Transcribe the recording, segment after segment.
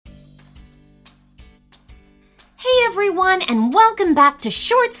everyone, and welcome back to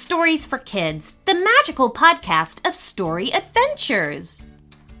Short Stories for Kids, the magical podcast of story adventures.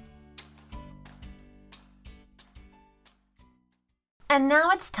 And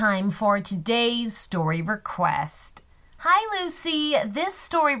now it's time for today's story request. Hi, Lucy. This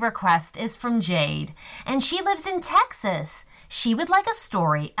story request is from Jade, and she lives in Texas. She would like a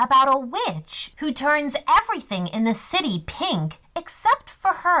story about a witch who turns everything in the city pink except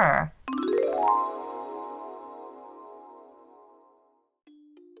for her.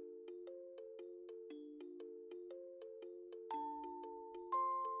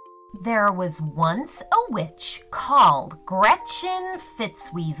 There was once a witch called Gretchen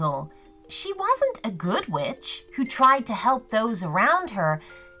Fitzweasel. She wasn't a good witch who tried to help those around her,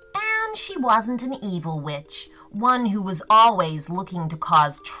 and she wasn't an evil witch, one who was always looking to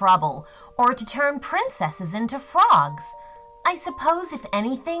cause trouble or to turn princesses into frogs. I suppose, if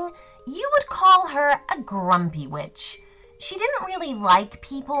anything, you would call her a grumpy witch. She didn't really like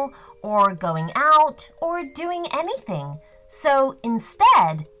people or going out or doing anything. So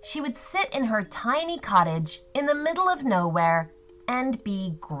instead, she would sit in her tiny cottage in the middle of nowhere and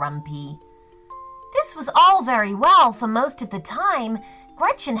be grumpy. This was all very well for most of the time.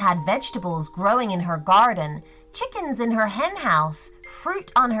 Gretchen had vegetables growing in her garden, chickens in her hen house, fruit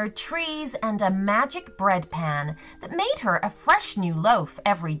on her trees, and a magic bread pan that made her a fresh new loaf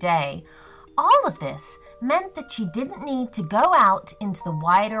every day. All of this meant that she didn't need to go out into the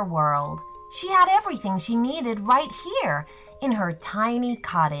wider world. She had everything she needed right here in her tiny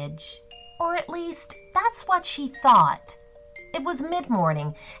cottage. Or at least, that's what she thought. It was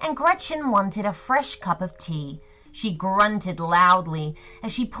mid-morning, and Gretchen wanted a fresh cup of tea. She grunted loudly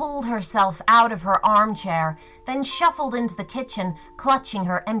as she pulled herself out of her armchair, then shuffled into the kitchen, clutching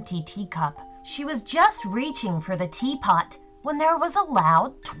her empty teacup. She was just reaching for the teapot when there was a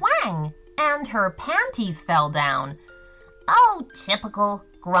loud twang, and her panties fell down. "Oh, typical,"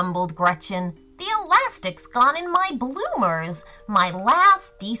 grumbled Gretchen. "The elastic's gone in my bloomers, my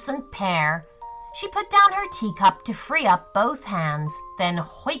last decent pair." She put down her teacup to free up both hands, then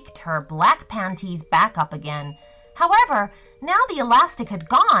hoiked her black panties back up again. However, now the elastic had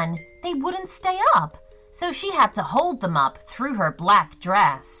gone, they wouldn't stay up, so she had to hold them up through her black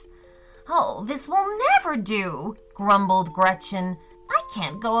dress. "Oh, this will never do," grumbled Gretchen. "I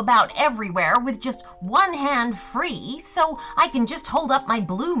can't go about everywhere with just one hand free, so I can just hold up my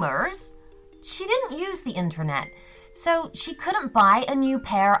bloomers." She didn't use the internet, so she couldn't buy a new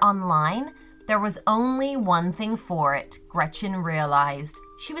pair online. There was only one thing for it, Gretchen realized.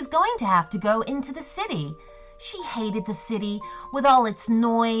 She was going to have to go into the city. She hated the city with all its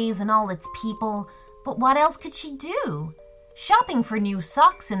noise and all its people, but what else could she do? Shopping for new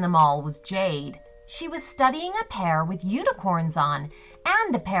socks in the mall was Jade. She was studying a pair with unicorns on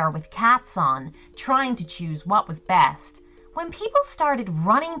and a pair with cats on, trying to choose what was best, when people started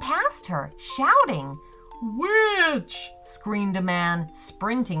running past her, shouting. "Witch!" screamed a man,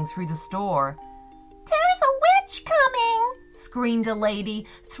 sprinting through the store. "There's a witch coming!" screamed a lady,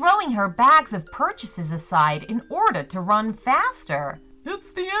 throwing her bags of purchases aside in order to run faster.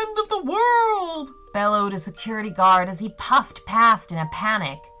 "It's the end of the world!" bellowed a security guard as he puffed past in a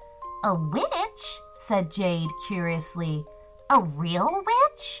panic. "A witch?" said Jade curiously. "A real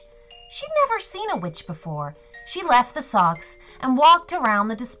witch?" She'd never seen a witch before. She left the socks and walked around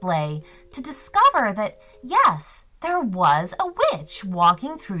the display to discover that, yes, there was a witch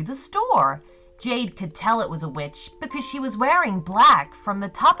walking through the store. Jade could tell it was a witch because she was wearing black from the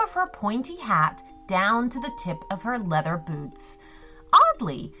top of her pointy hat down to the tip of her leather boots.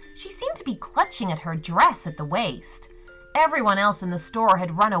 Oddly, she seemed to be clutching at her dress at the waist. Everyone else in the store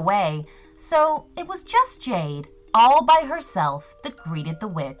had run away, so it was just Jade, all by herself, that greeted the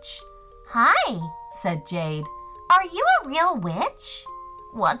witch. "Hi," said Jade. "Are you a real witch?"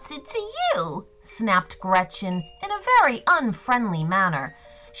 "What's it to you?" snapped Gretchen in a very unfriendly manner.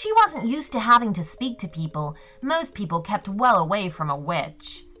 She wasn't used to having to speak to people. Most people kept well away from a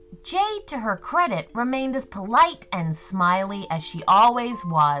witch. Jade, to her credit, remained as polite and smiley as she always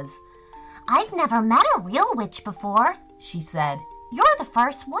was. "I've never met a real witch before," she said. "You're the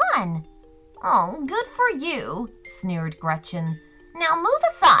first one." "Oh, good for you," sneered Gretchen. "Now move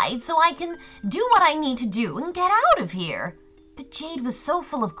aside so I can do what I need to do and get out of here." But Jade was so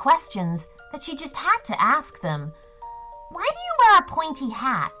full of questions that she just had to ask them. "Why do you wear a pointy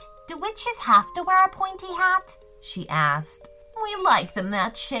hat? Do witches have to wear a pointy hat?" she asked. "We like them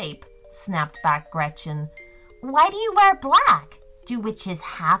that shape," snapped back Gretchen. "Why do you wear black? Do witches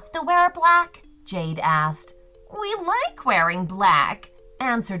have to wear black?" Jade asked. "We like wearing black,"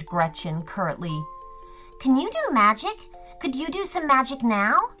 answered Gretchen curtly. "Can you do magic? Could you do some magic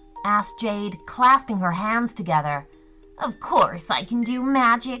now?" asked Jade, clasping her hands together. Of course I can do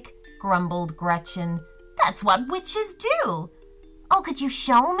magic, grumbled Gretchen. That's what witches do. Oh, could you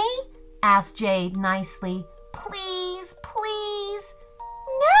show me? Asked Jade nicely. Please, please.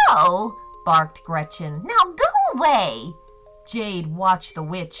 No, barked Gretchen. Now go away. Jade watched the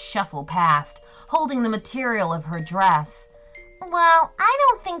witch shuffle past, holding the material of her dress. Well, I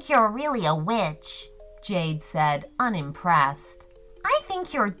don't think you're really a witch, Jade said, unimpressed. I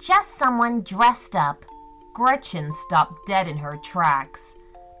think you're just someone dressed up. Gretchen stopped dead in her tracks.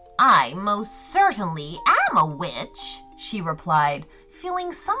 I most certainly am a witch, she replied,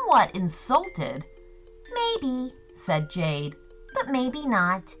 feeling somewhat insulted. Maybe, said Jade, but maybe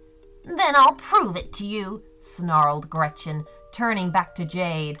not. Then I'll prove it to you, snarled Gretchen, turning back to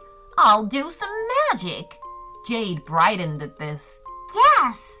Jade. I'll do some magic. Jade brightened at this.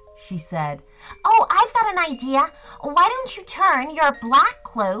 Yes, she said. Oh, I've got an idea. Why don't you turn your black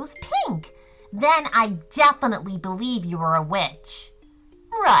clothes pink? Then I definitely believe you are a witch.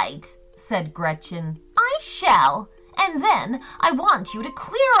 Right, said Gretchen. I shall. And then I want you to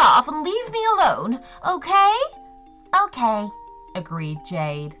clear off and leave me alone, okay? Okay, agreed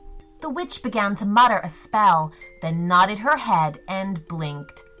Jade. The witch began to mutter a spell, then nodded her head and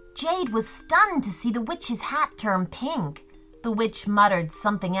blinked. Jade was stunned to see the witch's hat turn pink. The witch muttered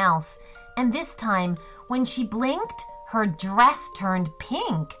something else, and this time, when she blinked, her dress turned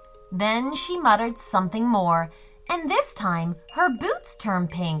pink. Then she muttered something more, and this time her boots turned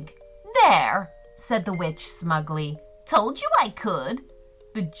pink. There, said the witch smugly. Told you I could.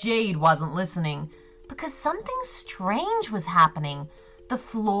 But Jade wasn't listening, because something strange was happening. The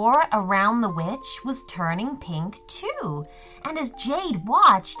floor around the witch was turning pink too, and as Jade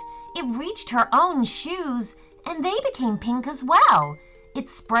watched, it reached her own shoes, and they became pink as well. It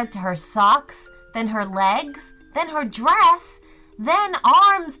spread to her socks, then her legs, then her dress, then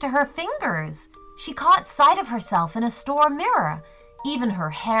arms to her fingers. She caught sight of herself in a store mirror. Even her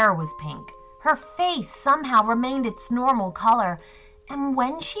hair was pink. Her face somehow remained its normal color, and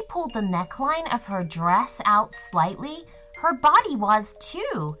when she pulled the neckline of her dress out slightly, her body was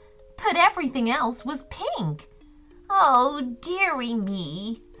too, but everything else was pink. Oh, dearie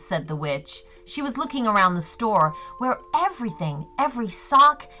me, said the witch. She was looking around the store where everything, every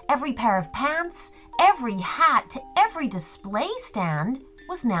sock, every pair of pants, every hat to every display stand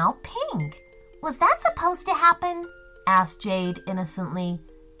was now pink. Was that supposed to happen? Asked Jade innocently.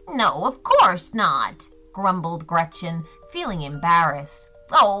 No, of course not, grumbled Gretchen, feeling embarrassed.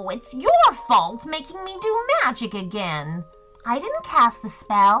 Oh, it's your fault making me do magic again. I didn't cast the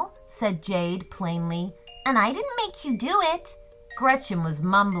spell, said Jade plainly, and I didn't make you do it. Gretchen was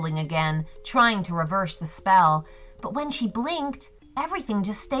mumbling again, trying to reverse the spell, but when she blinked, everything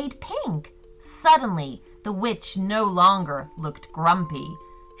just stayed pink. Suddenly, the witch no longer looked grumpy.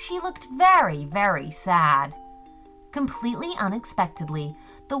 She looked very, very sad. Completely unexpectedly,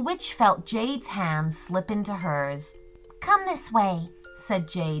 the witch felt Jade's hand slip into hers. Come this way, said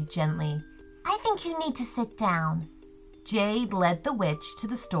Jade gently. I think you need to sit down. Jade led the witch to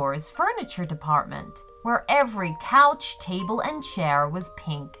the store's furniture department, where every couch, table, and chair was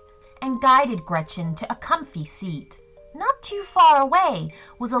pink, and guided Gretchen to a comfy seat. Not too far away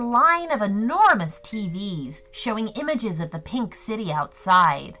was a line of enormous TVs showing images of the pink city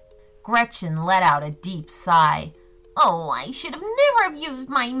outside. Gretchen let out a deep sigh. Oh, I should have never have used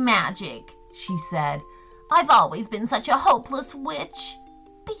my magic, she said. I've always been such a hopeless witch.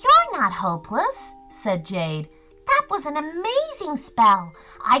 But you're not hopeless, said Jade. That was an amazing spell.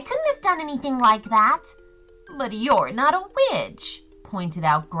 I couldn't have done anything like that. But you're not a witch, pointed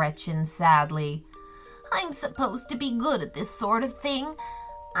out Gretchen sadly. I'm supposed to be good at this sort of thing.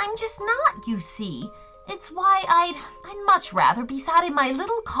 I'm just not, you see. It's why I'd much rather be sat in my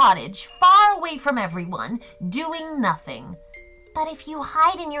little cottage, far away from everyone, doing nothing. But if you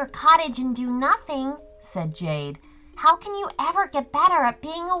hide in your cottage and do nothing, said Jade, how can you ever get better at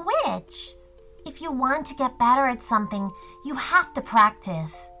being a witch? If you want to get better at something, you have to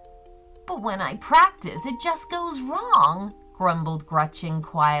practice. But when I practice, it just goes wrong, grumbled Gretchen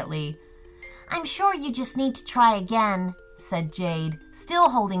quietly. I'm sure you just need to try again, said Jade, still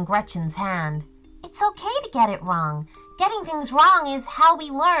holding Gretchen's hand. It's okay to get it wrong. Getting things wrong is how we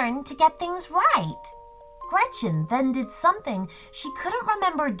learn to get things right. Gretchen then did something she couldn't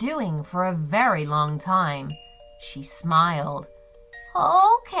remember doing for a very long time. She smiled.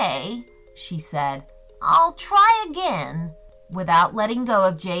 Okay, she said. I'll try again. Without letting go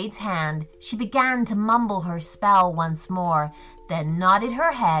of Jade's hand, she began to mumble her spell once more, then nodded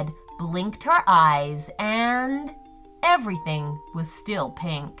her head, blinked her eyes, and everything was still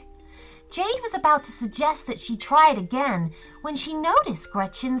pink. Jade was about to suggest that she try it again when she noticed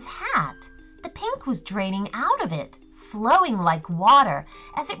Gretchen's hat. The pink was draining out of it, flowing like water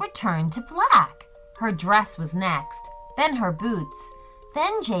as it returned to black. Her dress was next, then her boots.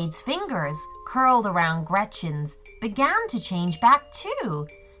 Then Jade's fingers, curled around Gretchen's, began to change back too.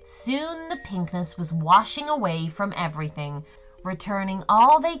 Soon the pinkness was washing away from everything, returning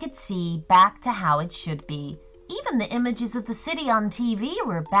all they could see back to how it should be. Even the images of the city on TV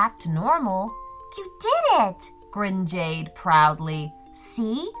were back to normal. You did it, grinned Jade proudly.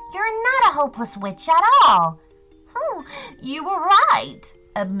 See, you're not a hopeless witch at all. You were right,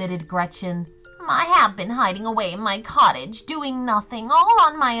 admitted Gretchen. I have been hiding away in my cottage, doing nothing, all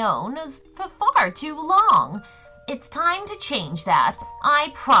on my own, for far too long. It's time to change that,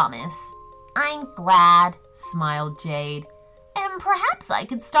 I promise. I'm glad, smiled Jade. And perhaps I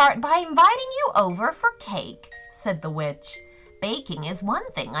could start by inviting you over for cake, said the witch. Baking is one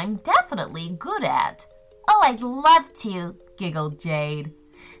thing I'm definitely good at. Oh, I'd love to, giggled Jade.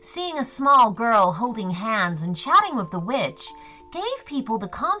 Seeing a small girl holding hands and chatting with the witch gave people the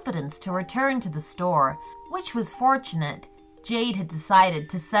confidence to return to the store, which was fortunate. Jade had decided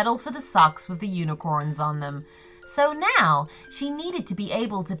to settle for the socks with the unicorns on them, so now she needed to be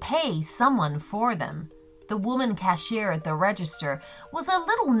able to pay someone for them. The woman cashier at the register was a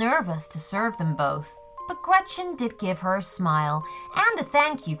little nervous to serve them both, but Gretchen did give her a smile and a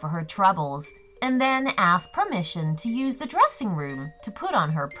thank you for her troubles, and then asked permission to use the dressing room to put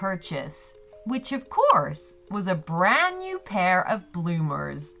on her purchase, which of course was a brand new pair of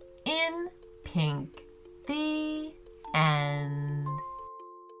bloomers in pink. The end.